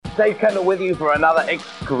Dave Kendall with you for another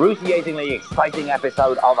excruciatingly exciting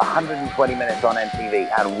episode of 120 Minutes on MTV.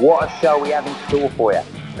 And what a show we have in store for you.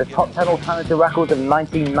 The top 10 alternative records of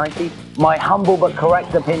 1990, my humble but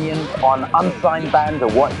correct opinions on unsigned bands to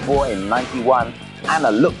watch for in 91, and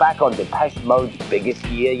a look back on Depeche Mode's biggest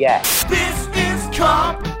year yet. This is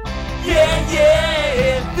Comp.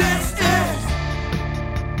 Yeah, this is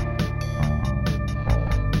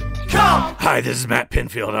Comp. Hi, this is Matt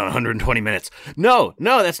Pinfield on 120 Minutes. No,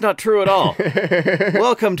 that's not true at all.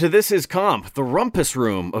 Welcome to This Is Comp, the rumpus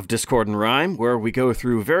room of Discord and Rhyme, where we go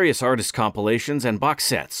through various artist compilations and box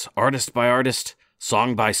sets, artist by artist,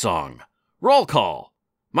 song by song. Roll call.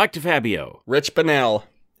 Mike DeFabio. Rich Bonnell.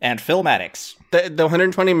 And Phil Maddox. The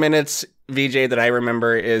 120 Minutes VJ that I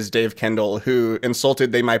remember is Dave Kendall, who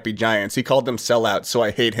insulted They Might Be Giants. He called them sellouts, so I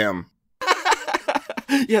hate him.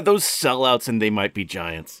 Yeah, those sellouts and They Might Be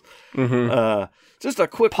Giants. Mm-hmm. Just a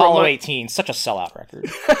quick Apollo 18, such a sellout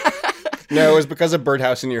record. No, it was because of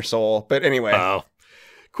Birdhouse in Your Soul. But anyway. Oh.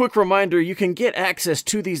 Quick reminder, you can get access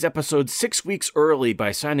to these episodes 6 weeks early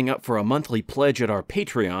by signing up for a monthly pledge at our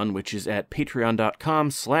Patreon, which is at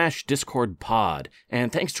patreon.com/discordpod.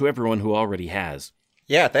 And thanks to everyone who already has.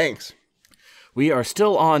 Yeah, thanks. We are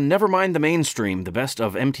still on Nevermind the Mainstream, the best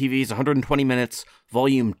of MTV's 120 Minutes,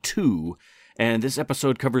 Volume 2, and this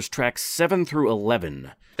episode covers tracks 7 through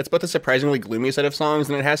 11. It's both a surprisingly gloomy set of songs,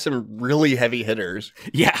 and it has some really heavy hitters.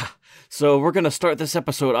 Yeah, so we're going to start this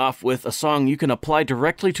episode off with a song you can apply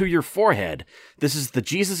directly to your forehead. This is the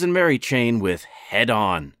Jesus and Mary Chain with Head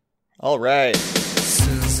On. All right.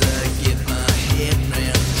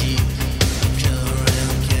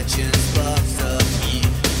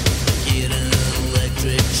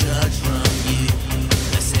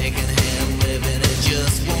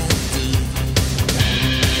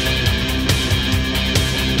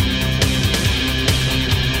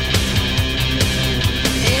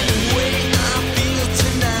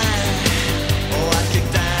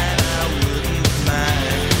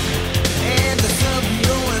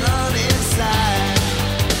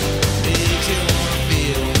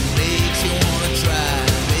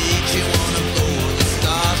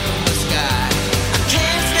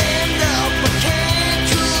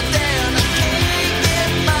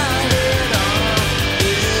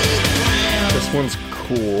 One's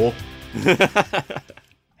cool.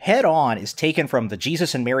 Head On is taken from the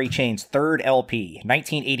Jesus and Mary Chain's third LP,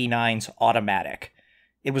 1989's Automatic.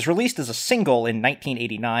 It was released as a single in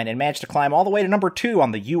 1989 and managed to climb all the way to number 2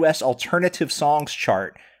 on the US Alternative Songs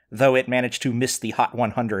chart, though it managed to miss the Hot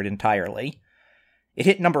 100 entirely. It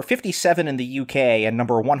hit number 57 in the UK and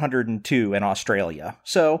number 102 in Australia,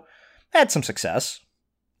 so had some success.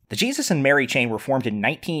 The Jesus and Mary Chain were formed in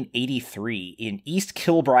 1983 in East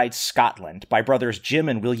Kilbride, Scotland, by brothers Jim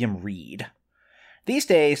and William Reed. These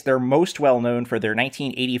days, they're most well known for their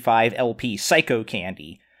 1985 LP Psycho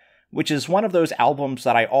Candy, which is one of those albums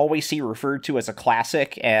that I always see referred to as a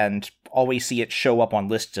classic and always see it show up on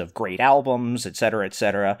lists of great albums,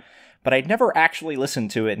 etc., but I'd never actually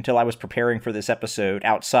listened to it until I was preparing for this episode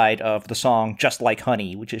outside of the song Just Like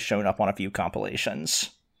Honey, which has shown up on a few compilations.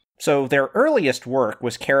 So their earliest work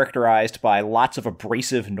was characterized by lots of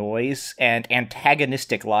abrasive noise and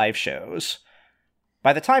antagonistic live shows.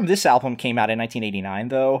 By the time this album came out in 1989,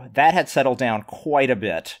 though, that had settled down quite a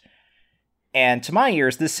bit. And to my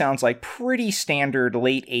ears, this sounds like pretty standard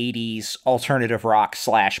late 80s alternative rock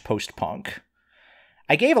 / post-punk.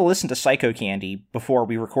 I gave a listen to Psycho Candy before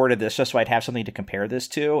we recorded this just so I'd have something to compare this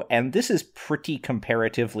to, and this is pretty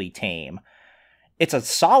comparatively tame. It's a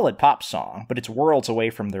solid pop song, but it's worlds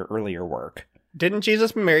away from their earlier work. Didn't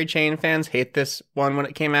Jesus and Mary Chain fans hate this one when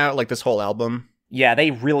it came out, like this whole album? Yeah,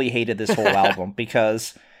 they really hated this whole album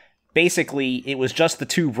because basically it was just the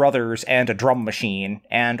two brothers and a drum machine,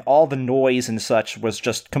 and all the noise and such was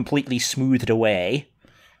just completely smoothed away.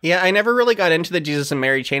 Yeah, I never really got into the Jesus and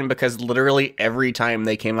Mary Chain because literally every time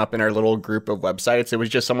they came up in our little group of websites, it was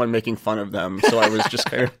just someone making fun of them. So I was just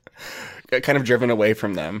kind of driven away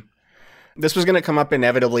from them. This was going to come up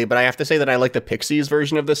inevitably, but I have to say that I like the Pixies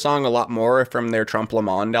version of this song a lot more from their Trompe Le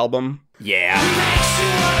Monde album. Yeah. Makes you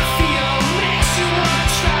wanna feel, makes you wanna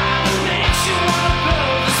try, makes you wanna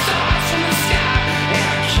blow the stars from the sky. And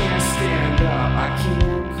I can't stand up, I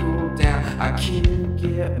can't cool down, I can't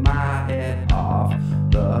get my head off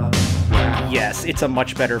the ground. Yes, it's a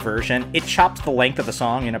much better version. It chopped the length of the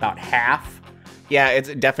song in about half. Yeah,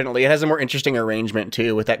 it has a more interesting arrangement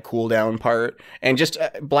too with that cool down part. And just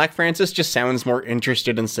Black Francis just sounds more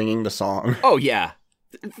interested in singing the song. Oh, yeah.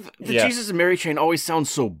 The Yeah. Jesus and Mary Chain always sounds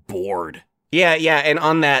so bored. Yeah, and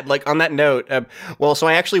on that note, so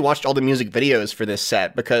I actually watched all the music videos for this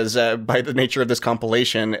set because by the nature of this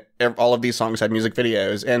compilation, all of these songs had music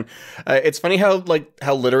videos, and it's funny how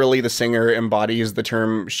literally the singer embodies the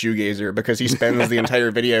term shoegazer because he spends the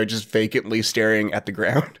entire video just vacantly staring at the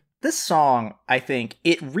ground. This song, I think,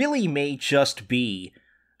 it really may just be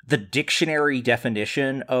the dictionary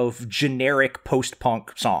definition of generic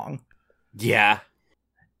post-punk song. Yeah.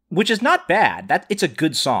 Which is not bad. It's a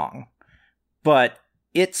good song. But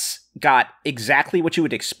it's got exactly what you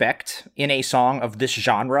would expect in a song of this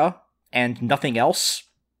genre, and nothing else,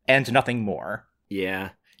 and nothing more. Yeah.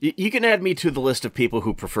 You can add me to the list of people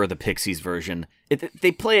who prefer the Pixies version.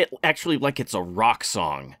 They play it actually like it's a rock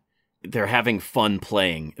song. They're having fun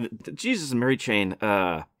playing. Jesus and Mary Chain,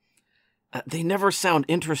 they never sound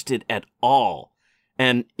interested at all.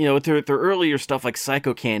 And, their earlier stuff like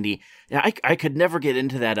Psycho Candy, I could never get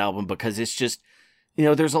into that album because it's just...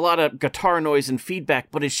 there's a lot of guitar noise and feedback,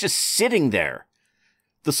 but it's just sitting there.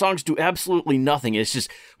 The songs do absolutely nothing. It's just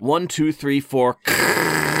 1, 2, 3, 4.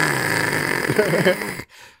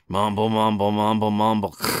 Mumble, mumble, mumble,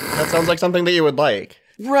 mumble. That sounds like something that you would like.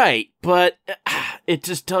 Right, but it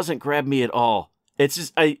just doesn't grab me at all. It's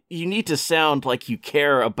just, you need to sound like you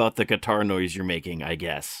care about the guitar noise you're making, I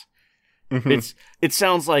guess. Mm-hmm. It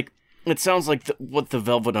sounds like what the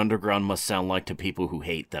Velvet Underground must sound like to people who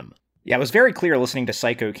hate them. Yeah, it was very clear listening to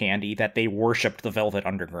Psycho Candy that they worshipped the Velvet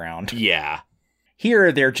Underground. Yeah.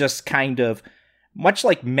 Here, they're just kind of, much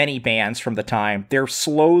like many bands from the time, they're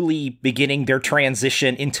slowly beginning their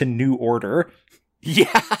transition into New Order.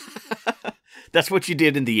 Yeah. That's what you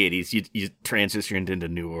did in the 80s. You transitioned into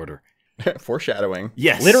New Order. Foreshadowing.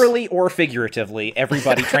 Yes. Literally or figuratively,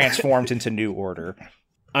 everybody transformed into New Order.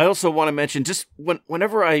 I also want to mention, just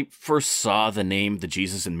whenever I first saw the name, the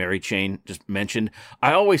Jesus and Mary Chain, just mentioned,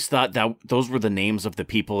 I always thought that those were the names of the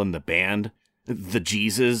people in the band, the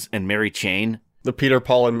Jesus and Mary Chain. The Peter,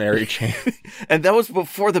 Paul, and Mary Chain. And that was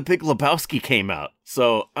before The Big Lebowski came out,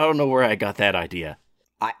 so I don't know where I got that idea.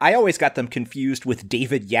 I always got them confused with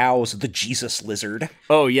David Yao's The Jesus Lizard.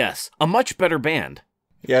 Oh, yes. A much better band.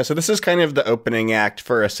 Yeah, so this is kind of the opening act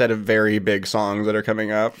for a set of very big songs that are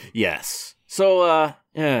coming up. Yes. So,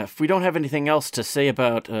 if we don't have anything else to say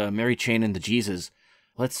about Mary Chain and the Jesus,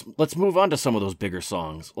 let's move on to some of those bigger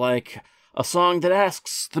songs, like a song that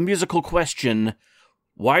asks the musical question,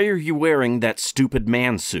 why are you wearing that stupid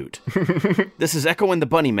man suit? This is Echo and the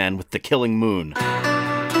Bunnymen with The Killing Moon.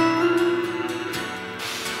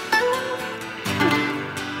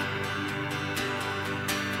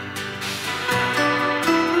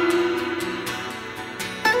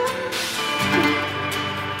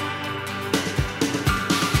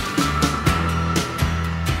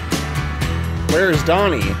 Where's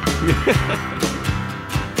Donnie?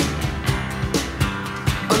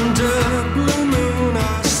 Under blue moon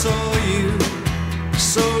I saw you,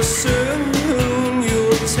 so soon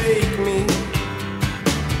you'll take me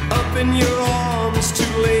up in your arms,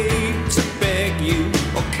 too late to beg you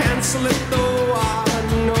or cancel it, though I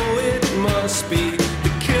know it must be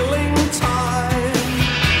the killing time,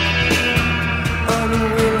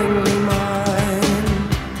 unwillingly mine.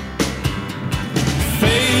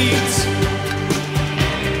 Fate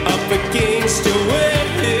up against your will,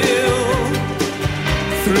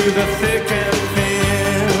 through the thick and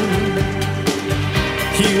thin,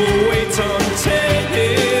 he will wait until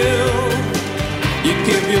you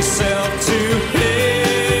give yourself to him.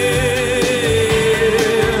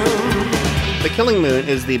 The Killing Moon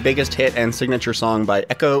is the biggest hit and signature song by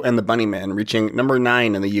Echo and the Bunnymen, reaching number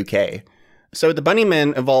 9 in the UK. So the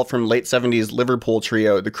Bunnymen evolved from late 70s Liverpool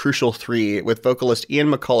trio, the Crucial Three, with vocalist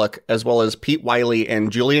Ian McCulloch, as well as Pete Wiley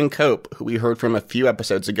and Julian Cope, who we heard from a few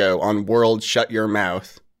episodes ago on World Shut Your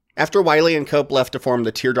Mouth. After Wiley and Cope left to form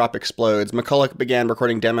the Teardrop Explodes, McCulloch began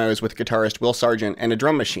recording demos with guitarist Will Sargent and a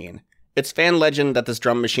drum machine. It's fan legend that this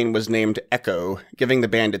drum machine was named Echo, giving the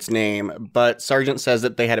band its name, but Sargent says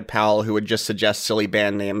that they had a pal who would just suggest silly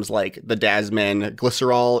band names like the Dazmen,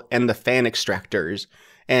 Glycerol, and the Fan Extractors,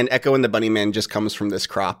 and Echo and the Bunnymen just comes from this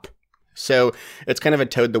crop. So it's kind of a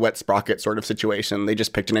Toad the Wet Sprocket sort of situation. They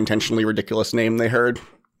just picked an intentionally ridiculous name they heard.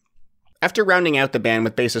 After rounding out the band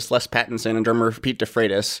with bassist Les Pattinson and drummer Pete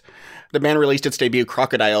DeFreitas, the band released its debut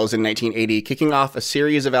Crocodiles in 1980, kicking off a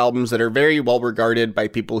series of albums that are very well regarded by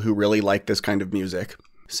people who really like this kind of music.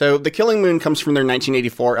 So The Killing Moon comes from their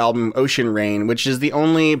 1984 album Ocean Rain, which is the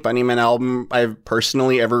only Bunnymen album I've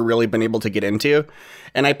personally ever really been able to get into,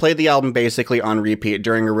 and I played the album basically on repeat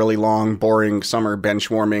during a really long, boring summer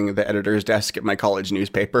bench warming the editor's desk at my college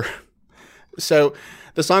newspaper. So,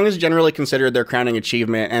 The song is generally considered their crowning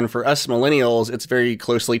achievement, and for us millennials, it's very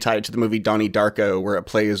closely tied to the movie Donnie Darko, where it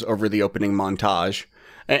plays over the opening montage.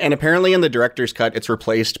 And apparently in the director's cut, it's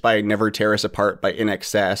replaced by Never Tear Us Apart by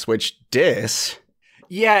INXS, which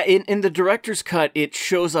Yeah, in the director's cut, it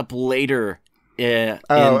shows up later.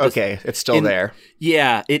 Okay. It's still there.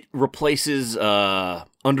 Yeah, it replaces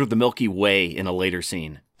Under the Milky Way in a later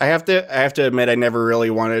scene. I have to admit, I never really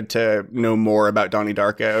wanted to know more about Donnie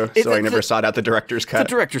Darko, so I never sought out the director's cut. The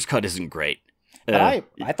director's cut isn't great. But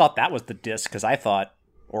I thought that was the diss, because I thought,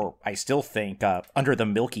 or I still think, Under the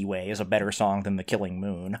Milky Way is a better song than The Killing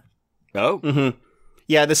Moon. Oh? Mm-hmm.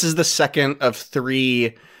 Yeah, this is the second of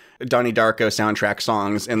 3 Donnie Darko soundtrack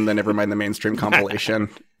songs in the Nevermind the Mainstream compilation.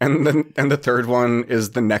 and the third one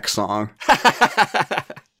is the next song.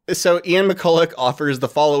 So Ian McCulloch offers the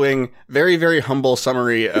following very, very humble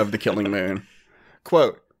summary of The Killing Moon.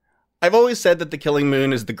 Quote, "I've always said that The Killing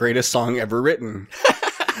Moon is the greatest song ever written."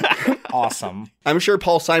 Awesome. I'm sure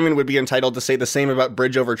Paul Simon would be entitled to say the same about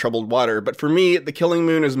Bridge Over Troubled Water, but for me, The Killing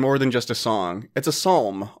Moon is more than just a song. It's a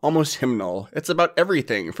psalm, almost hymnal. It's about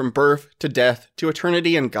everything, from birth to death to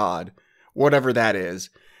eternity and God, whatever that is,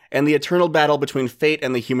 and the eternal battle between fate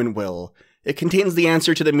and the human will. It contains the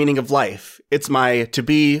answer to the meaning of life. It's my to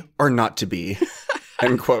be or not to be.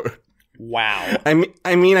 End quote. Wow.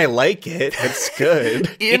 I mean, I like it. It's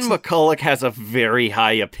good. Ian McCulloch has a very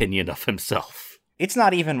high opinion of himself. It's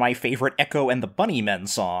not even my favorite Echo and the Bunnymen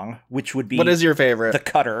song, which would be... What is your favorite? The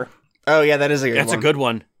Cutter. Oh, yeah, that is a good one. That's a good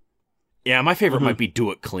one. Yeah, my favorite might be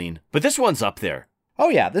Do It Clean, but this one's up there. Oh,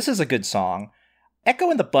 yeah, this is a good song.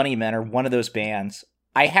 Echo and the Bunnymen are one of those bands.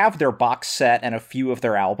 I have their box set and a few of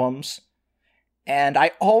their albums, and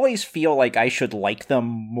I always feel like I should like them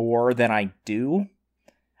more than I do.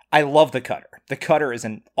 I love The Cutter. The Cutter is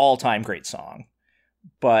an all-time great song,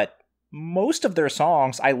 but most of their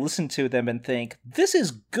songs, I listen to them and think, this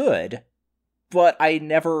is good, but I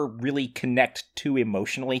never really connect too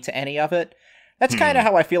emotionally to any of it. That's kind of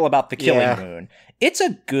how I feel about The Killing Moon. It's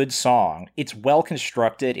a good song. It's well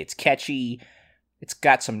constructed. It's catchy. It's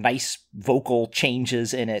got some nice vocal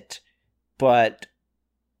changes in it. But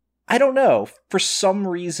I don't know. For some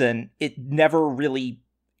reason, it never really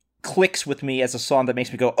clicks with me as a song that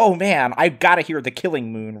makes me go, oh man, I've got to hear The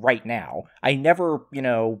Killing Moon right now. I never,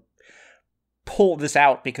 pull this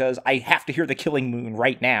out because I have to hear The Killing Moon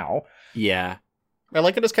right now. Yeah. I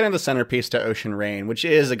like it as kind of the centerpiece to Ocean Rain, which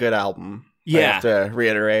is a good album. Yeah. I have to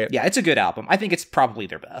reiterate. Yeah, it's a good album. I think it's probably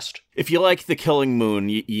their best. If you like The Killing Moon,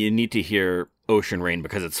 you need to hear Ocean Rain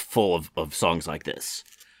because it's full of songs like this.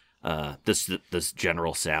 This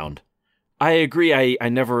general sound. I agree. I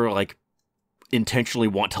never intentionally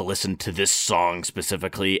want to listen to this song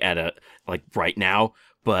specifically at right now,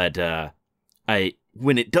 but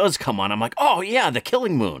when it does come on, I'm like, oh yeah, The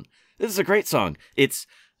Killing Moon. This is a great song. It's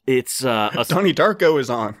Donnie Darko is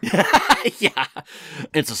on. Yeah.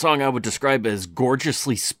 It's a song I would describe as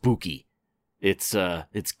gorgeously spooky. It's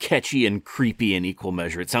catchy and creepy in equal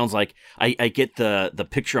measure. It sounds like I get the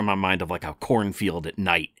picture in my mind of like a cornfield at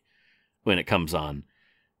night when it comes on.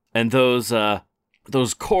 And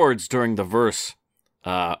those chords during the verse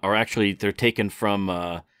are actually, they're taken from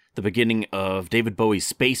the beginning of David Bowie's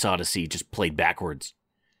Space Odyssey, just played backwards.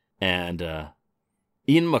 And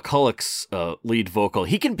Ian McCulloch's lead vocal,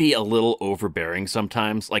 he can be a little overbearing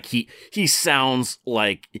sometimes. Like he sounds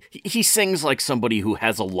like, he sings like somebody who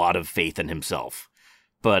has a lot of faith in himself.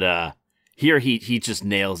 But here he just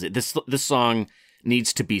nails it. This song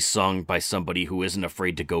needs to be sung by somebody who isn't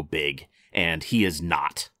afraid to go big, and he is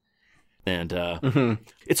not. And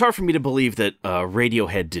it's hard for me to believe that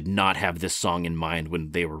Radiohead did not have this song in mind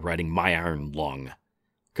when they were writing My Iron Lung,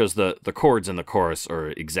 because the chords in the chorus are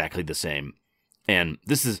exactly the same. And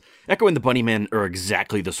this is, Echo and the Bunnymen are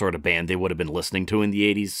exactly the sort of band they would have been listening to in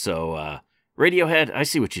the 80s, so Radiohead, I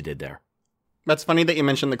see what you did there. That's funny that you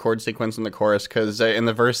mentioned the chord sequence in the chorus, because in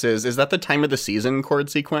the verses, is that the Time of the Season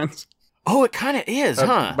chord sequence? Oh, it kind of is,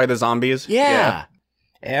 huh? By the Zombies? Yeah.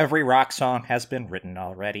 Every rock song has been written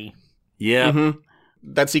already. Yeah. Mm-hmm.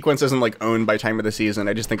 That sequence isn't owned by Time of the Season.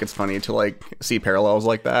 I just think it's funny to see parallels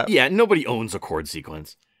like that. Yeah, nobody owns a chord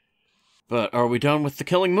sequence. But are we done with The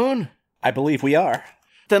Killing Moon? I believe we are.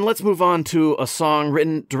 Then let's move on to a song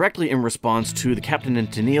written directly in response to the Captain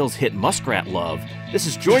and Tennille's hit Muskrat Love. This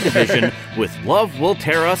is Joy Division with Love Will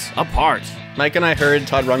Tear Us Apart. Mike and I heard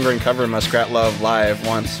Todd Rundgren cover Muskrat Love live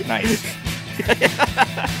once. Nice.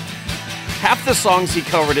 Half the songs he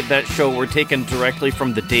covered at that show were taken directly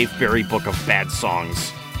from the Dave Barry Book of Bad Songs,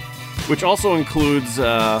 which also includes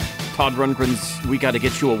Todd Rundgren's We Gotta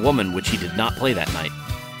Get You a Woman, which he did not play that night.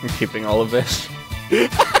 I'm keeping all of this.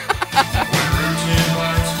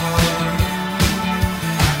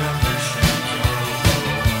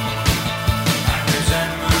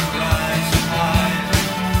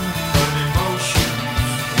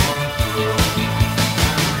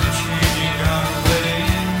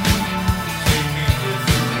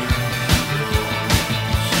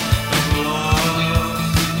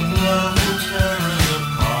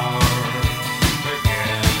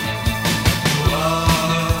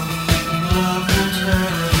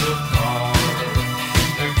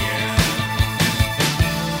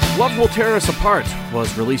 Love Will Tear Us Apart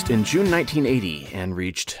was released in June 1980 and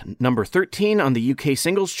reached number 13 on the UK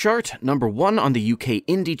singles chart, number 1 on the UK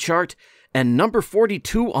indie chart, and number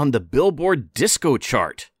 42 on the Billboard disco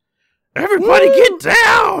chart. Everybody get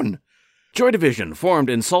down! Joy Division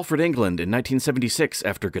formed in Salford, England in 1976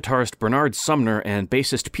 after guitarist Bernard Sumner and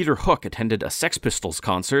bassist Peter Hook attended a Sex Pistols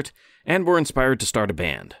concert and were inspired to start a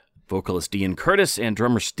band. Vocalist Ian Curtis and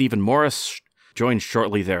drummer Stephen Morris joined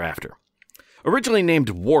shortly thereafter. Originally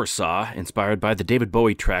named Warsaw, inspired by the David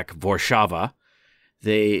Bowie track Warszawa,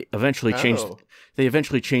 they eventually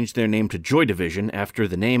changed their name to Joy Division after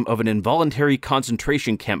the name of an involuntary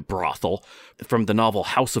concentration camp brothel from the novel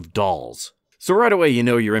House of Dolls. So right away you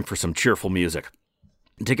know you're in for some cheerful music.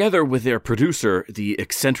 Together with their producer, the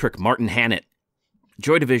eccentric Martin Hannett,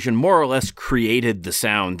 Joy Division more or less created the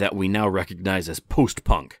sound that we now recognize as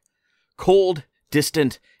post-punk. Cold,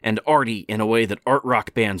 distant, and arty in a way that art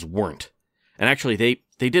rock bands weren't. And actually, they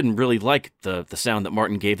didn't really like the sound that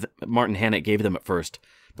Martin Hannett gave them at first,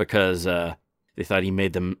 because they thought he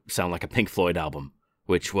made them sound like a Pink Floyd album,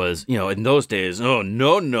 which was, in those days, oh,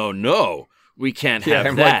 no, we can't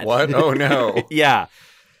have that. Like, what? Oh, no. Yeah.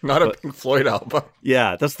 Not a Pink Floyd album.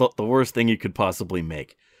 Yeah, that's the worst thing you could possibly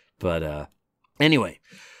make. But anyway,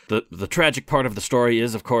 the tragic part of the story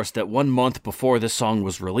is, of course, that 1 month before this song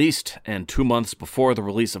was released, and 2 months before the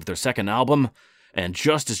release of their second album, and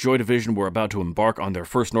just as Joy Division were about to embark on their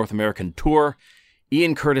first North American tour,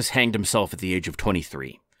 Ian Curtis hanged himself at the age of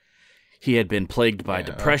 23. He had been plagued by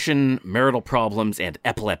depression, marital problems, and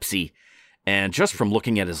epilepsy, and just from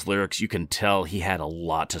looking at his lyrics, you can tell he had a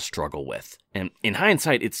lot to struggle with. And in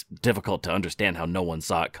hindsight, it's difficult to understand how no one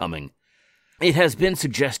saw it coming. It has been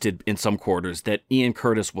suggested in some quarters that Ian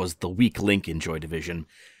Curtis was the weak link in Joy Division,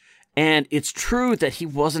 and it's true that he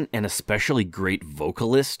wasn't an especially great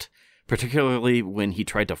vocalist, particularly when he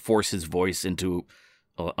tried to force his voice into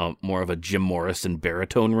more of a Jim Morrison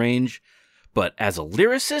baritone range. But as a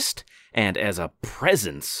lyricist and as a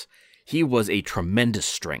presence, he was a tremendous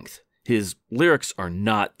strength. His lyrics are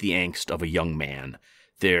not the angst of a young man.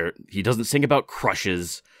 He doesn't sing about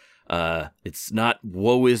crushes. It's not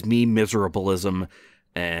woe is me miserableism.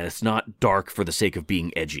 And it's not dark for the sake of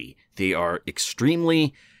being edgy. They are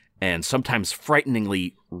extremely and sometimes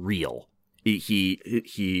frighteningly real.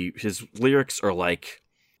 His lyrics are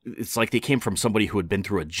it's like they came from somebody who had been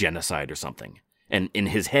through a genocide or something. And in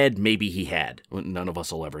his head, maybe he had. None of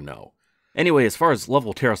us will ever know. Anyway, as far as Love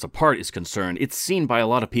Will Tear Us Apart is concerned, it's seen by a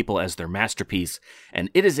lot of people as their masterpiece, and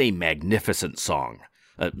it is a magnificent song.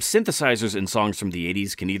 Synthesizers in songs from the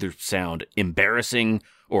 80s can either sound embarrassing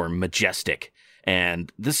or majestic,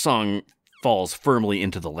 and this song falls firmly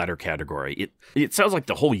into the latter category. It sounds like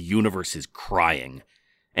the whole universe is crying,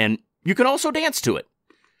 and you can also dance to it.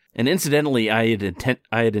 And incidentally, I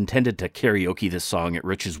had intended to karaoke this song at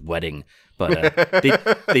Rich's wedding, but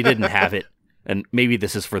they didn't have it, and maybe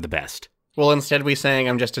this is for the best. Well, instead we sang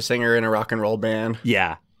I'm Just a Singer in a Rock and Roll Band.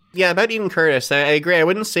 Yeah. Yeah, about Ian Curtis, I agree. I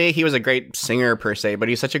wouldn't say he was a great singer per se, but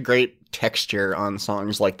he's such a great texture on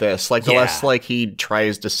songs like this. Like, the less like he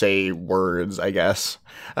tries to say words, I guess,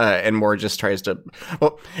 and more just tries to.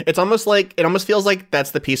 Well, it almost feels like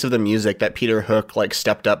that's the piece of the music that Peter Hook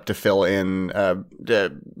stepped up to fill in,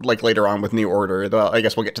 later on with New Order. Though I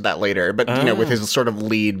guess we'll get to that later. But with his sort of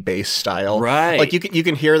lead bass style, right? Like you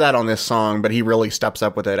can hear that on this song, but he really steps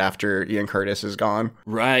up with it after Ian Curtis is gone.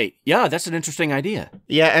 Right. Yeah, that's an interesting idea.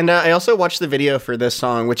 Yeah. And I also watched the video for this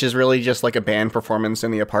song, which is really just like a band performance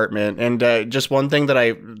in the apartment. And just one thing that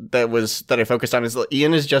I focused on is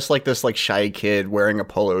Ian is just like this shy kid wearing a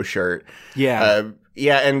polo shirt. Yeah.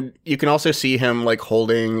 Yeah, and you can also see him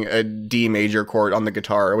holding a D major chord on the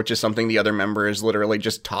guitar, which is something the other members literally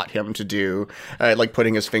just taught him to do,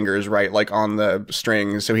 putting his fingers right on the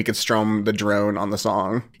strings so he could strum the drone on the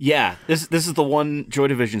song. Yeah, this is the one Joy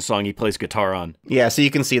Division song he plays guitar on. Yeah, so you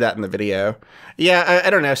can see that in the video. Yeah, I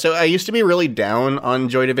don't know. So I used to be really down on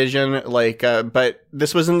Joy Division, but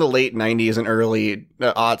this was in the late 90s and early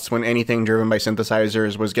aughts when anything driven by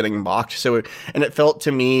synthesizers was getting mocked. And it felt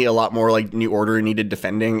to me a lot more like New Order needed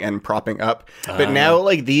defending and propping up. But now,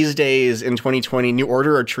 these days in 2020, New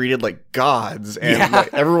Order are treated like gods, and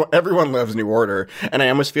everyone loves New Order. And I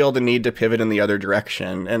almost feel the need to pivot in the other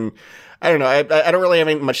direction. And I don't know. I don't really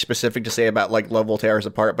have much specific to say about Love Will Tear Us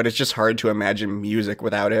Apart, but it's just hard to imagine music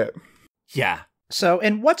without it. Yeah. So,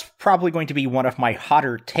 and what's probably going to be one of my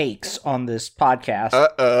hotter takes on this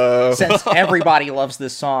podcast, since everybody loves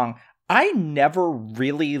this song, I never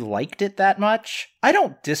really liked it that much. I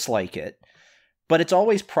don't dislike it, but it's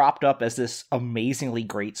always propped up as this amazingly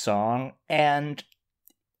great song, and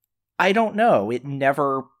I don't know, it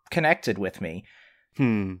never connected with me.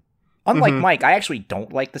 On Unlike Mike, I actually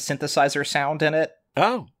don't like the synthesizer sound in it.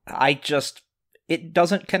 Oh. It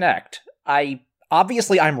doesn't connect.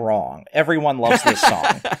 Obviously I'm wrong. Everyone loves this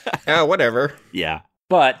song. Oh, whatever. Yeah.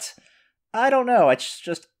 But I don't know. It's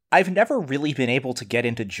just, I've never really been able to get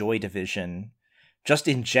into Joy Division just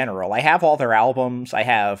in general. I have all their albums. I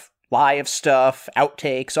have live stuff,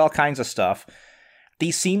 outtakes, all kinds of stuff.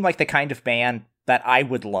 These seem like the kind of band that I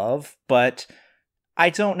would love, but I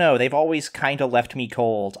don't know. They've always kind of left me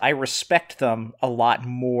cold. I respect them a lot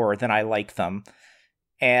more than I like them.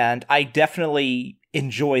 And I definitely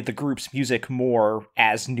enjoy the group's music more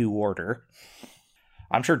as New Order.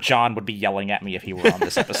 I'm sure John would be yelling at me if he were on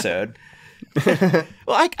this episode. Well,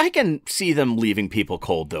 I can see them leaving people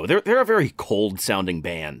cold, though. They're a very cold-sounding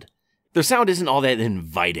band. Their sound isn't all that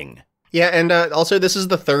inviting. Yeah, and also this is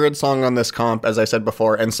the third song on this comp, as I said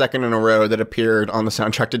before, and second in a row that appeared on the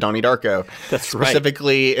soundtrack to Donnie Darko. That's right.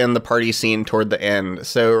 Specifically in the party scene toward the end.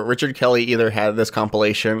 So Richard Kelly either had this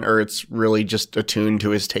compilation or it's really just attuned to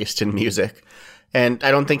his taste in music. And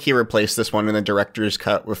I don't think he replaced this one in the director's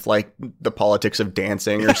cut with, like, the politics of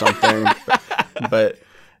dancing or something. but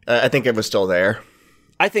I think it was still there.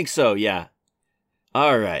 I think so, yeah.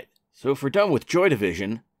 All right. So if we're done with Joy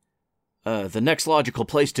Division, the next logical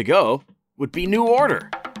place to go would be New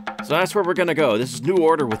Order. So that's where we're going to go. This is New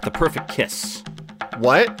Order with The Perfect Kiss.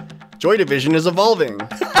 What? Joy Division is evolving.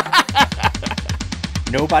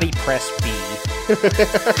 Nobody press B.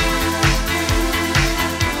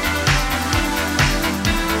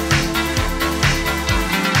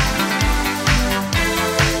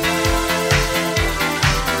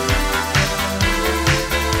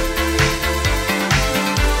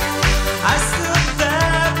 I stood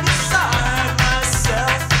there beside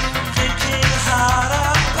myself, thinking hard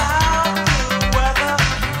about the weather.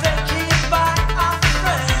 Thinking back, a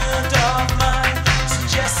friend of mine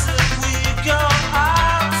suggested we go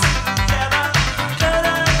out together. But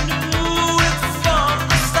I knew it from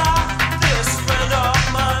the start. This friend of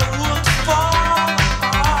mine would fall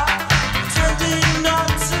apart, pretending not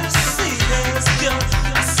to see this girl.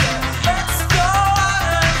 I said, let's go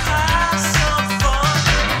out and have some fun.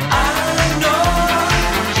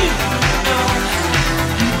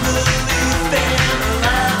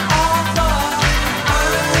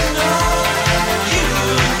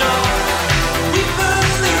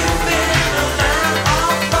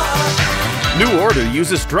 New Order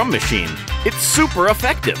uses drum machine. It's super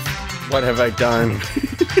effective. What have I done?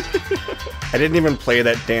 I didn't even play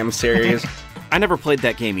that damn series. I never played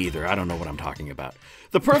that game either. I don't know what I'm talking about.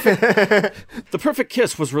 The Perfect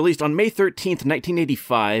Kiss was released on May 13th,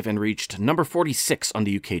 1985 and reached number 46 on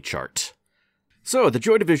the UK chart. So, the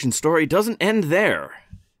Joy Division story doesn't end there.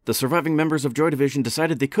 The surviving members of Joy Division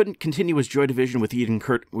decided they couldn't continue as Joy Division with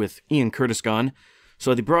Ian Curtis gone,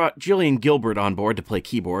 so they brought Gillian Gilbert on board to play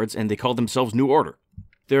keyboards, and they called themselves New Order.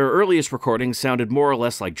 Their earliest recordings sounded more or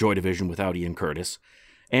less like Joy Division without Ian Curtis,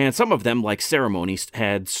 and some of them, like Ceremony,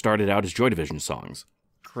 had started out as Joy Division songs.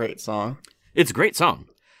 Great song. It's a great song,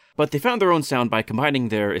 but they found their own sound by combining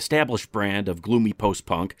their established brand of gloomy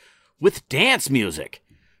post-punk with dance music,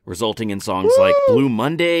 resulting in songs like Blue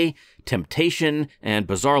Monday, Temptation, and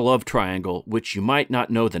Bizarre Love Triangle, which you might not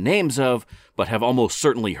know the names of, but have almost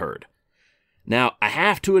certainly heard. Now, I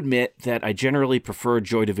have to admit that I generally prefer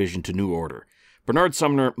Joy Division to New Order. Bernard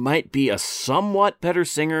Sumner might be a somewhat better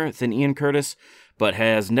singer than Ian Curtis, but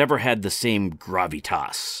has never had the same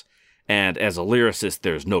gravitas. And as a lyricist,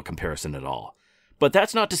 there's no comparison at all. But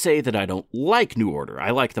that's not to say that I don't like New Order.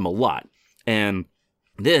 I like them a lot. And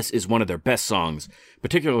this is one of their best songs,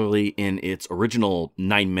 particularly in its original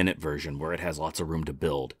 9-minute version, where it has lots of room to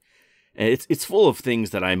build. It's full of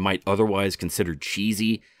things that I might otherwise consider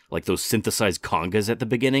cheesy, like those synthesized congas at the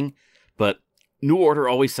beginning, but New Order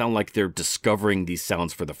always sound like they're discovering these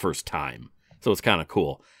sounds for the first time, so it's kind of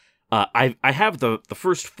cool. I have the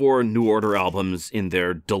first 4 New Order albums in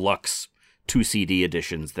their deluxe 2 CD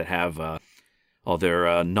editions that have all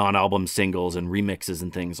their non-album singles and remixes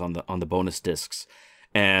and things on the bonus discs,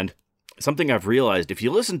 and something I've realized, if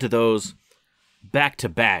you listen to those back to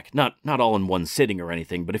back, not all in one sitting or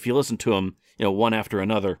anything, but if you listen to them, one after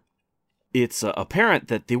another, it's apparent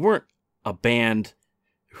that they weren't a band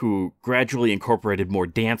who gradually incorporated more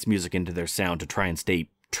dance music into their sound to try and stay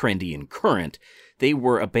trendy and current. They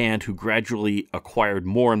were a band who gradually acquired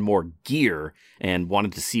more and more gear and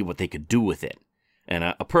wanted to see what they could do with it.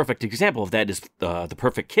 And a perfect example of that is The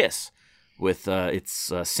Perfect Kiss, with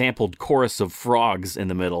its sampled chorus of frogs in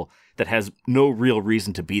the middle that has no real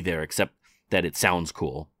reason to be there except that it sounds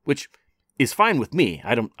cool, which is fine with me.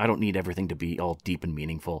 I don't need everything to be all deep and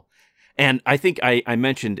meaningful. And I think I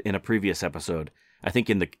mentioned in a previous episode, I think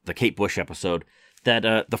in the Kate Bush episode,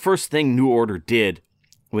 that the first thing New Order did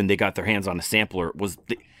when they got their hands on a sampler was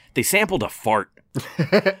they sampled a fart.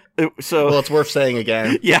 So Well, it's worth saying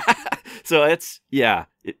again. yeah. So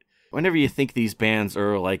whenever you think these bands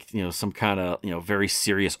are like, some kind of, very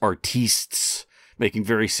serious artistes making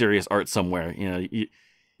very serious art somewhere, you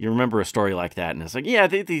remember a story like that, and it's like, yeah,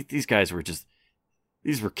 these guys were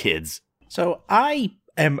these were kids. So I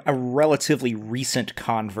am a relatively recent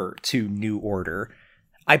convert to New Order.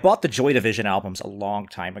 I bought the Joy Division albums a long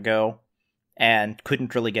time ago and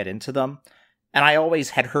couldn't really get into them. And I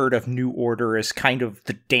always had heard of New Order as kind of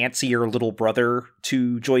the dancier little brother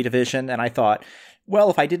to Joy Division, and I thought, well,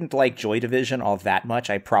 if I didn't like Joy Division all that much,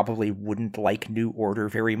 I probably wouldn't like New Order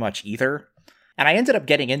very much either. And I ended up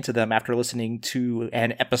getting into them after listening to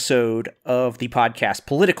an episode of the podcast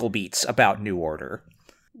Political Beats about New Order,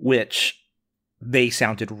 which they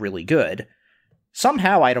sounded really good.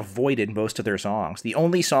 Somehow I'd avoided most of their songs. The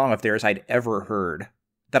only song of theirs I'd ever heard,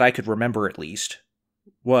 that I could remember at least,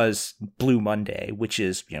 was Blue Monday, which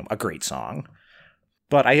is, a great song.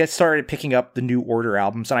 But I had started picking up the New Order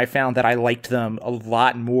albums, and I found that I liked them a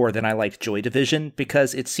lot more than I liked Joy Division,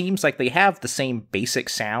 because it seems like they have the same basic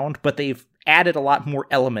sound, but they've added a lot more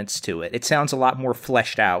elements to it. It sounds a lot more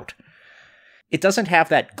fleshed out. It doesn't have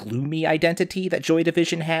that gloomy identity that Joy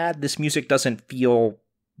Division had. This music doesn't feel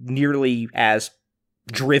nearly as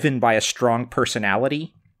driven by a strong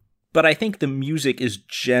personality, but I think the music is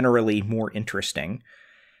generally more interesting.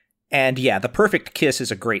 And yeah, The Perfect Kiss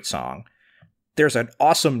is a great song. There's an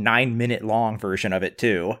awesome 9-minute long version of it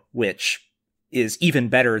too, which is even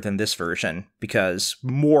better than this version, because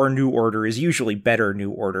more New Order is usually better New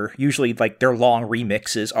Order. Usually, their long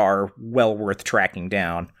remixes are well worth tracking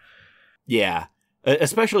down. Yeah,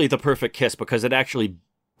 especially The Perfect Kiss, because it actually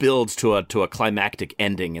builds to a climactic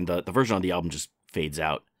ending, and the version on the album just fades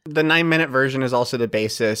out. The 9-minute version is also the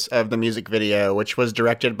basis of the music video, which was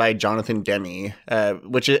directed by Jonathan Demme,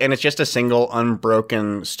 and it's just a single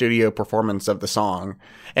unbroken studio performance of the song.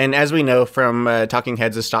 And as we know from Talking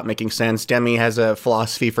Heads Has Stopped Making Sense, Demme has a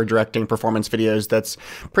philosophy for directing performance videos that's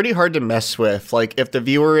pretty hard to mess with. Like, if the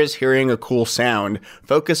viewer is hearing a cool sound,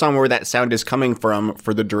 focus on where that sound is coming from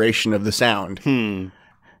for the duration of the sound.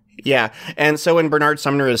 Yeah, and so when Bernard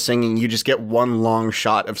Sumner is singing, you just get one long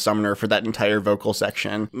shot of Sumner for that entire vocal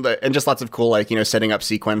section, and just lots of cool, setting up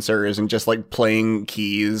sequencers and just playing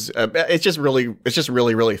keys. It's just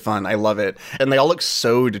really, really fun. I love it, and they all look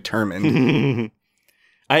so determined.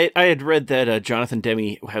 I had read that Jonathan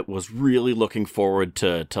Demme was really looking forward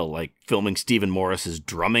to filming Stephen Morris's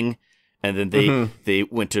drumming, and then they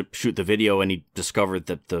went to shoot the video, and he discovered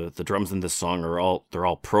that the drums in this song are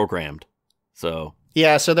all programmed. So.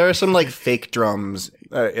 Yeah, so there are some fake drums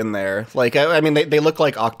in there. They look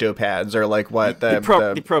like octopads or what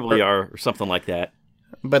they probably are, or something like that.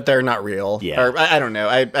 But they're not real. Yeah. Or, I don't know.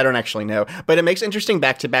 I don't actually know. But it makes interesting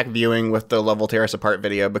back-to-back viewing with the Love Will Tear Us Apart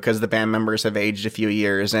video, because the band members have aged a few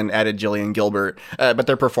years and added Gillian Gilbert, but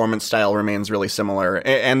their performance style remains really similar.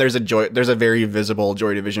 And there's a very visible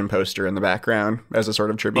Joy Division poster in the background as a sort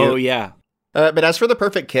of tribute. Oh yeah. But as for The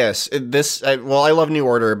Perfect Kiss, I love New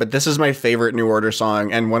Order, but this is my favorite New Order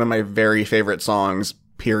song and one of my very favorite songs,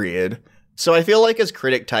 period. So I feel like as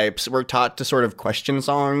critic types, we're taught to sort of question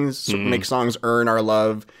songs, make songs earn our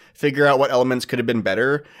love, figure out what elements could have been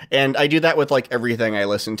better. And I do that with everything I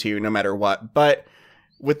listen to, no matter what. But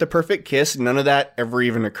with The Perfect Kiss, none of that ever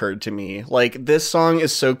even occurred to me. This song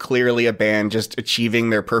is so clearly a band just achieving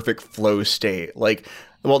their perfect flow state.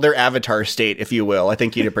 Their avatar state, if you will. I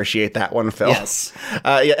think you'd appreciate that one, Phil. Yes.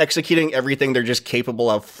 Executing everything they're just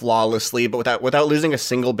capable of flawlessly, but without losing a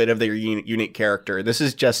single bit of their unique character. This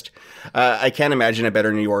is just, I can't imagine a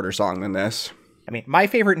better New Order song than this. My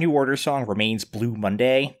favorite New Order song remains Blue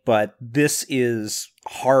Monday, but this is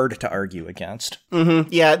hard to argue against.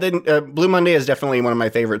 Yeah, Blue Monday is definitely one of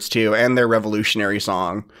my favorites too, and their revolutionary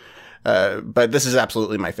song. But this is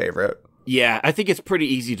absolutely my favorite. Yeah, I think it's pretty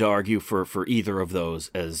easy to argue for either of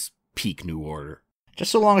those as peak New Order.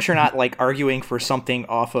 Just so long as you're not arguing for something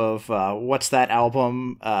off of what's that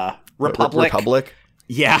album, Republic.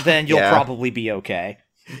 Yeah, then you'll probably be okay.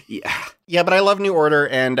 Yeah, but I love New Order,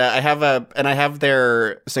 and I have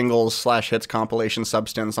their singles/hits compilation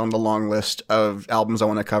Substance on the long list of albums I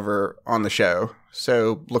want to cover on the show.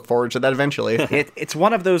 So look forward to that eventually. It's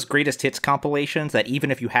one of those greatest hits compilations that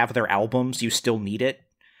even if you have their albums, you still need it.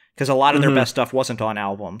 Because a lot of their best stuff wasn't on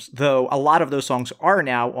albums, though a lot of those songs are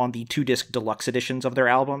now on the 2-disc deluxe editions of their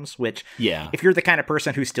albums, which, if you're the kind of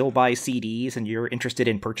person who still buys CDs and you're interested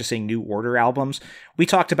in purchasing New Order albums, we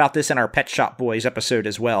talked about this in our Pet Shop Boys episode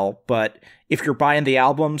as well, but if you're buying the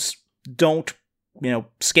albums, don't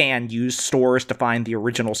scan used stores to find the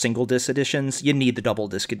original single disc editions, you need the double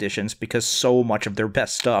disc editions because so much of their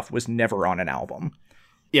best stuff was never on an album.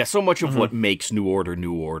 Yeah, so much of what makes New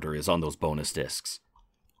Order is on those bonus discs.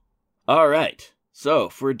 All right, so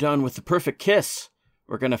if we're done with The Perfect Kiss,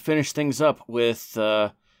 we're going to finish things up with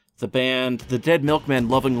the band The Dead Milkmen,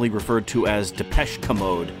 lovingly referred to as Depeche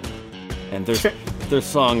Commode, and their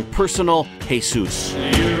song Personal Jesus.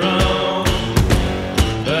 Your own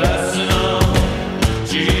personal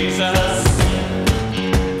Jesus.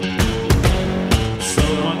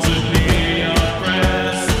 Someone to be your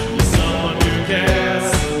friend, someone who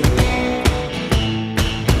cares.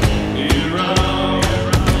 Your own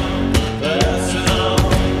personal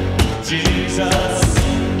Jesus.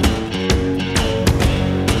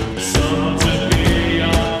 Someone to be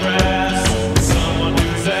your friend, someone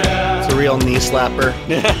who's there. It's a real knee slapper.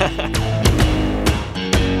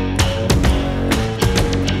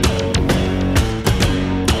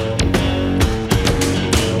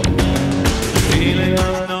 Feeling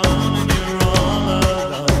unknown and you're all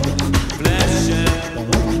alone. Flesh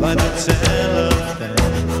and bone by the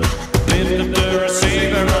telephone. Lift up the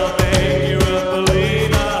receiver, I'll make you a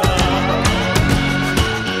believer.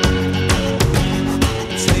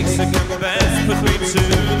 Take second best, put me to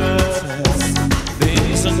the test.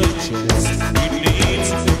 Things on your chest, you need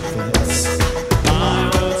to confess. I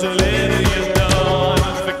want to live, you know I'm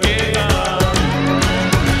unforgiven.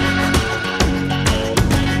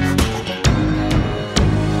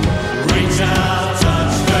 Reach out,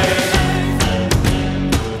 touch faith.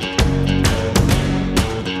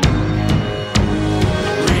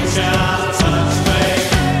 Reach out, touch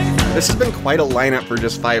faith. This has been quite a lineup for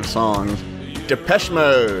just 5 songs. Depeche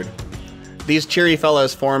Mode. These cheery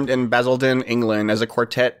fellows formed in Basildon, England as a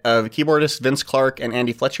quartet of keyboardist Vince Clarke and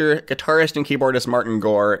Andy Fletcher, guitarist and keyboardist Martin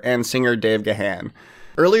Gore, and singer Dave Gahan.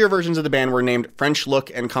 Earlier versions of the band were named French Look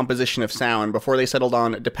and Composition of Sound before they settled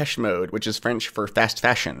on Depeche Mode, which is French for fast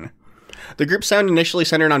fashion. The group's sound initially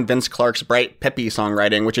centered on Vince Clarke's bright, peppy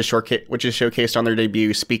songwriting, which is showcased on their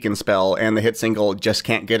debut Speak and Spell and the hit single Just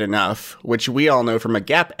Can't Get Enough, which we all know from a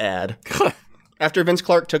Gap ad. After Vince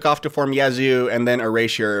Clarke took off to form Yazoo and then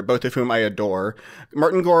Erasure, both of whom I adore,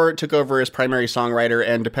 Martin Gore took over as primary songwriter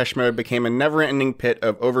and Depeche Mode became a never-ending pit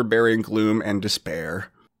of overbearing gloom and despair.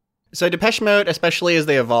 So Depeche Mode, especially as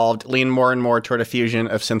they evolved, leaned more and more toward a fusion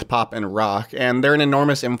of synth pop and rock, and they're an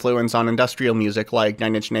enormous influence on industrial music like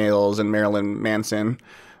Nine Inch Nails and Marilyn Manson.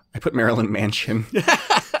 I put Marilyn Mansion.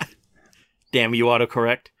 Damn you,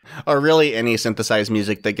 autocorrect. Or really any synthesized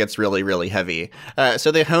music that gets really, really heavy.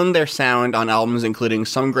 So they honed their sound on albums including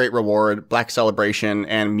Some Great Reward, Black Celebration,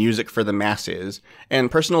 and Music for the Masses.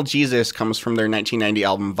 And Personal Jesus comes from their 1990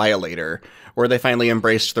 album Violator, where they finally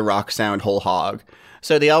embraced the rock sound whole hog.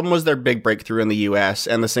 So the album was their big breakthrough in the US,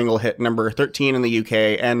 and the single hit number 13 in the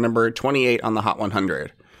UK and number 28 on the Hot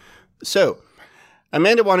 100. So,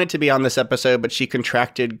 Amanda wanted to be on this episode, but she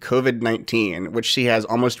contracted COVID-19, which she has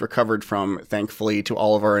almost recovered from, thankfully, to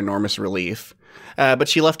all of our enormous relief. But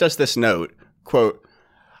she left us this note, quote,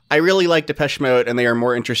 I really like Depeche Mode, and they are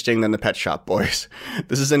more interesting than the Pet Shop Boys.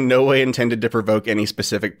 This is in no way intended to provoke any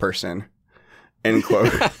specific person. End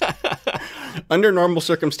quote. Under normal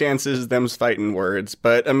circumstances, them's fighting words,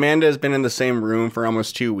 but Amanda has been in the same room for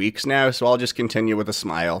almost 2 weeks now, so I'll just continue with a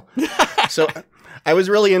smile. So I was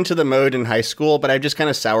really into the Mode in high school, but I've just kind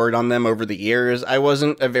of soured on them over the years. I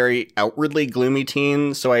wasn't a very outwardly gloomy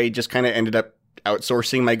teen, so I just kind of ended up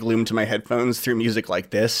outsourcing my gloom to my headphones through music like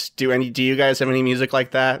this. Do you guys have any music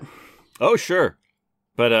like that? Oh, sure.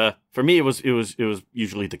 But for me, it was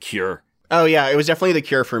usually The Cure. Oh yeah, it was definitely The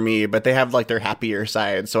Cure for me, but they have like their happier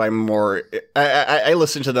side, so I'm more. I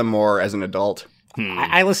listen to them more as an adult.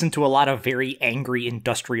 I listen to a lot of very angry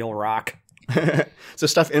industrial rock. So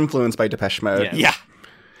stuff influenced by Depeche Mode. Yes. Yeah.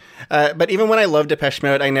 But even when I love Depeche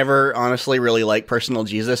Mode, I never honestly really like Personal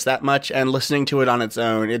Jesus that much, and listening to it on its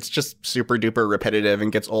own, it's just super duper repetitive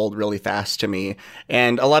and gets old really fast to me.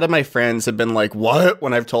 And a lot of my friends have been like, what?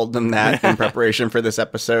 When I've told them that in preparation for this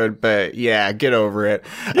episode, but yeah, get over it.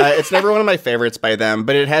 It's never one of my favorites by them,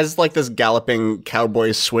 but it has like this galloping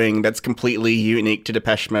cowboy swing that's completely unique to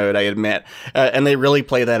Depeche Mode, I admit. And they really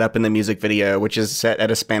play that up in the music video, which is set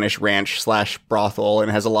at a Spanish ranch / brothel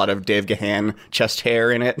and has a lot of Dave Gahan chest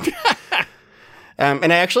hair in it.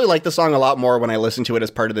 And I actually like the song a lot more when I listen to it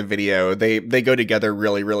as part of the video. They go together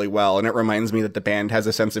really, really well, and it reminds me that the band has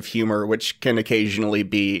a sense of humor, which can occasionally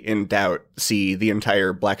be in doubt. See the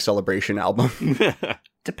entire Black Celebration album.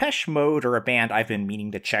 Depeche Mode are a band I've been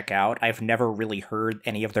meaning to check out. I've never really heard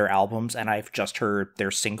any of their albums, and I've just heard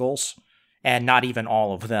their singles, and not even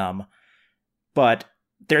all of them. But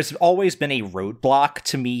there's always been a roadblock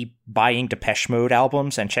to me buying Depeche Mode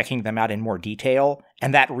albums and checking them out in more detail,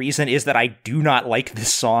 and that reason is that I do not like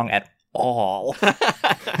this song at all.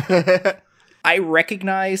 I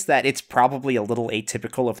recognize that it's probably a little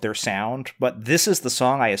atypical of their sound, but this is the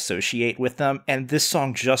song I associate with them, and this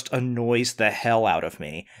song just annoys the hell out of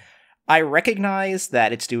me. I recognize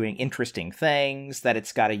that it's doing interesting things, that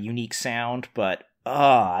it's got a unique sound, but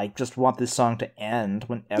I just want this song to end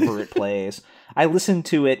whenever it plays. I listened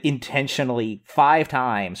to it intentionally 5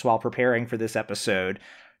 times while preparing for this episode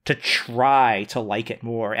to try to like it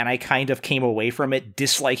more, and I kind of came away from it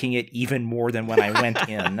disliking it even more than when I went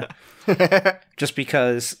in. Just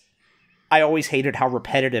because I always hated how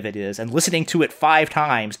repetitive it is, and listening to it 5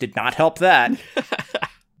 times did not help that.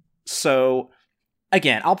 So,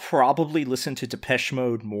 again, I'll probably listen to Depeche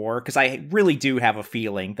Mode more, because I really do have a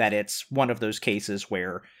feeling that it's one of those cases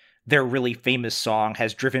where their really famous song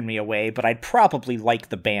has driven me away, but I'd probably like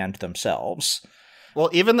the band themselves. Well,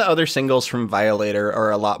 even the other singles from Violator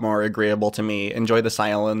are a lot more agreeable to me. Enjoy the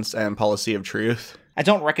Silence and Policy of Truth. I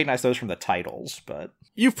don't recognize those from the titles, but...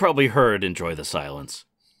 You've probably heard Enjoy the Silence.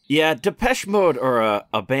 Yeah, Depeche Mode are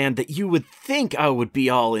a band that you would think I would be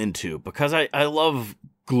all into, because I love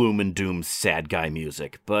gloom and doom sad guy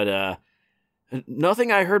music, but nothing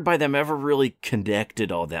I heard by them ever really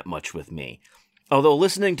connected all that much with me. Although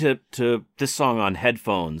listening to this song on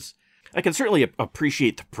headphones, I can certainly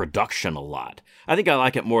appreciate the production a lot. I think I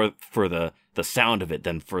like it more for the sound of it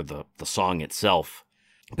than for the song itself.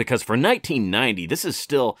 Because for 1990, it's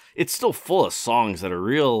still full of songs that are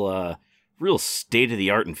real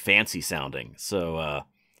state-of-the-art and fancy sounding. So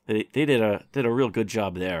they did a real good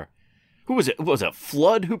job there. Who was it? Was it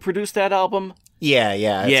Flood who produced that album? Yeah,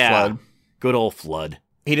 it's Flood. Good old Flood.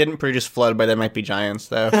 He didn't produce Flood, but They Might Be Giants,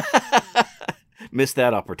 though. Missed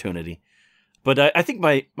that opportunity. But I think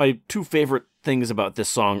my 2 favorite things about this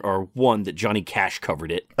song are, one, that Johnny Cash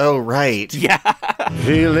covered it. Oh, right. Yeah.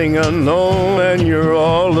 Feeling unknown and you're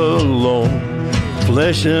all alone,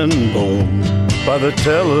 flesh and bone by the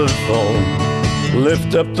telephone.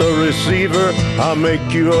 Lift up the receiver, I'll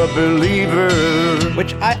make you a believer.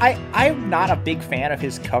 Which I'm not a big fan of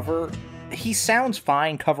his cover. He sounds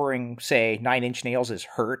fine covering, say, 9 Inch Nails'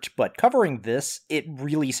 Hurt, but covering this, it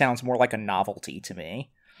really sounds more like a novelty to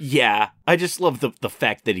me. Yeah, I just love the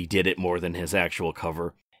fact that he did it more than his actual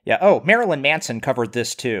cover. Yeah, Marilyn Manson covered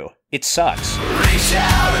this too. It sucks. Reach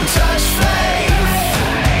out and touch faith.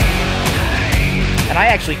 And I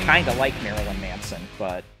actually kind of like Marilyn Manson,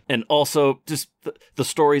 but... And also, just the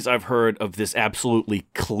stories I've heard of this absolutely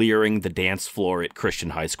clearing the dance floor at Christian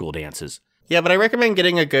high school dances. Yeah, but I recommend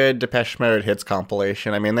getting a good Depeche Mode hits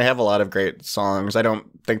compilation. I mean, they have a lot of great songs. I don't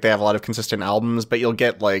think they have a lot of consistent albums, but you'll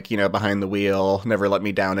get, Behind the Wheel, Never Let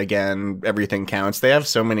Me Down Again, Everything Counts. They have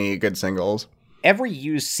so many good singles. Every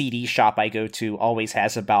used CD shop I go to always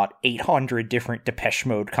has about 800 different Depeche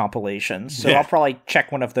Mode compilations, so I'll probably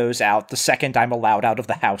check one of those out the second I'm allowed out of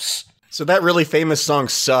the house. So that really famous song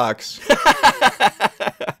sucks.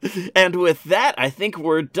 And with that, I think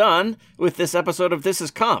we're done with this episode of This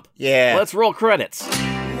Is Comp. Yeah. Let's roll credits.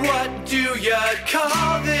 What do you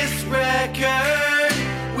call this record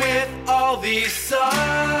with all these songs?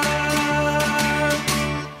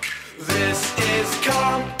 This is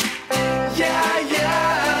comp. Yeah,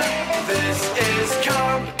 yeah. This is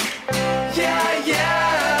comp. Yeah,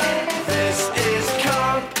 yeah. This is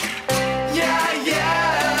comp. Yeah,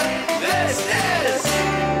 yeah. This is.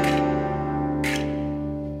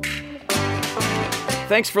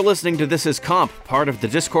 Thanks for listening to This Is Comp, part of the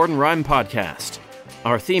Discord and Rhyme podcast.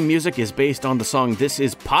 Our theme music is based on the song This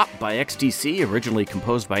Is Pop by XTC, originally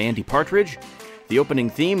composed by Andy Partridge. The opening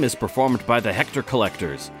theme is performed by the Hector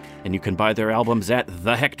Collectors, and you can buy their albums at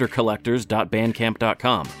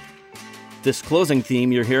thehectorcollectors.bandcamp.com. This closing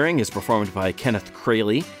theme you're hearing is performed by Kenneth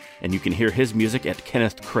Crayley, and you can hear his music at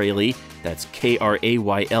Kenneth Crayley, that's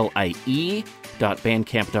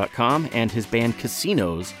KRAYLIE.bandcamp.com, and his band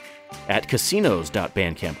Casinos at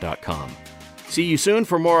casinos.bandcamp.com. See you soon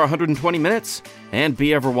for more 120 Minutes, and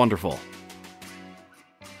be ever wonderful.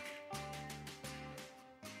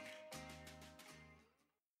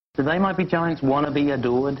 Do They Might Be Giants want to be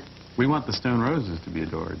adored? We want the Stone Roses to be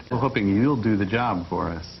adored. We're hoping you'll do the job for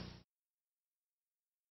us.